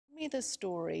Me the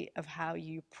story of how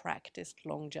you practiced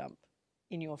long jump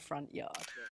in your front yard.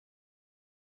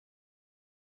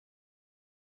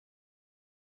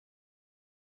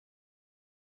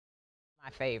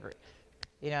 My favorite.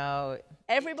 You know,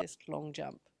 Everybody practiced long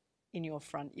jump in your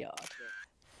front yard.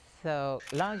 so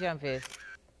long jump is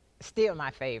still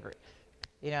my favorite.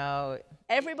 You know,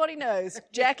 Everybody knows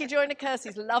Jackie Joyner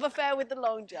Kersey's love affair with the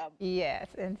long jump. yes,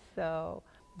 and so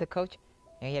the coach,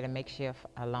 and he had a makeshift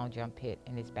long jump pit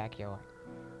in his backyard.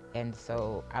 And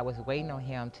so I was waiting on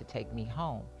him to take me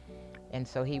home. And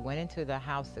so he went into the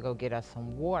house to go get us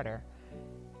some water.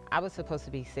 I was supposed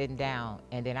to be sitting down,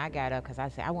 and then I got up because I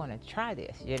said, I want to try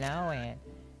this,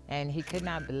 and he could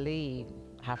not believe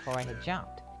how far I had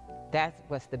jumped. That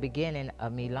was the beginning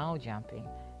of me long jumping.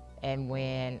 And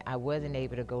when I wasn't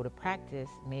able to go to practice,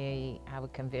 I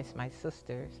would convince my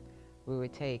sisters. We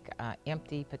would take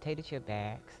empty potato chip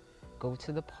bags, go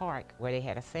to the park where they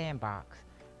had a sandbox,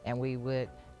 and we would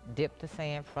dip the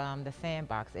sand from the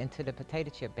sandbox into the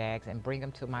potato chip bags and bring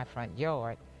them to my front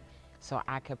yard so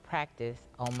I could practice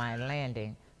on my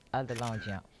landing of the long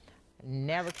jump.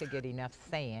 Never could get enough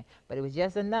sand, but it was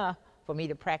just enough for me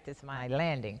to practice my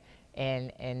landing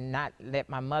and not let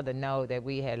my mother know that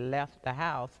we had left the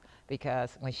house,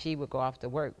 because when she would go off to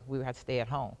work, we would have to stay at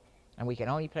home, and we could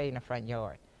only play in the front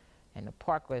yard. And the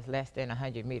park was less than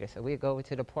 100 meters, so we'd go over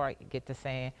to the park, get the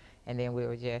sand, and then we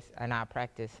were just in our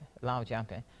practice long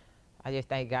jumping. I just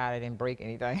thank God I didn't break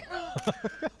anything.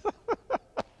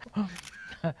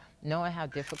 Knowing how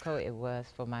difficult it was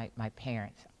for my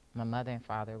parents. My mother and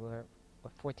father were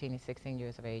 14 and 16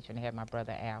 years of age, and they had my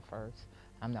brother Al first.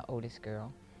 I'm the oldest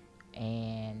girl,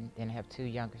 and then I have two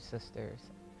younger sisters.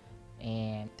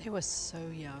 And They were so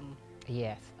young.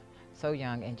 yes, so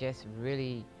young, and just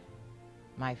really,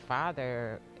 my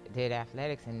father did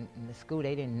athletics, and in the school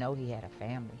they didn't know he had a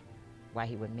family, why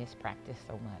he would miss practice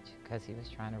so much, because he was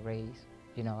trying to raise,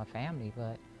 a family.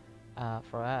 But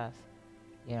for us,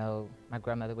 my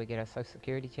grandmother would get a Social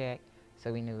Security check,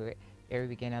 so we knew every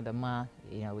beginning of the month,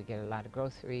 we get a lot of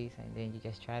groceries, and then you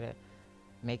just try to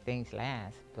make things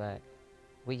last. But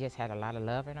we just had a lot of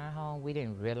love in our home. We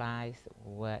didn't realize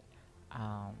what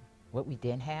we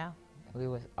didn't have. We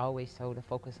was always told to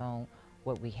focus on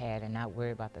what we had and not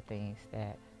worry about the things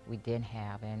that we didn't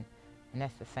have. And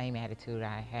that's the same attitude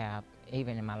I have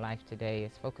even in my life today,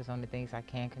 is focus on the things I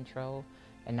can control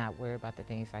and not worry about the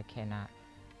things I cannot.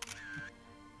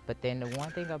 But then the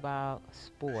one thing about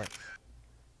sports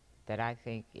that I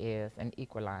think is an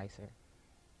equalizer,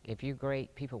 if you're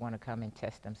great, people want to come and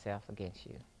test themselves against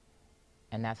you.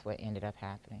 And that's what ended up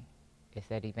happening, is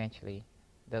that eventually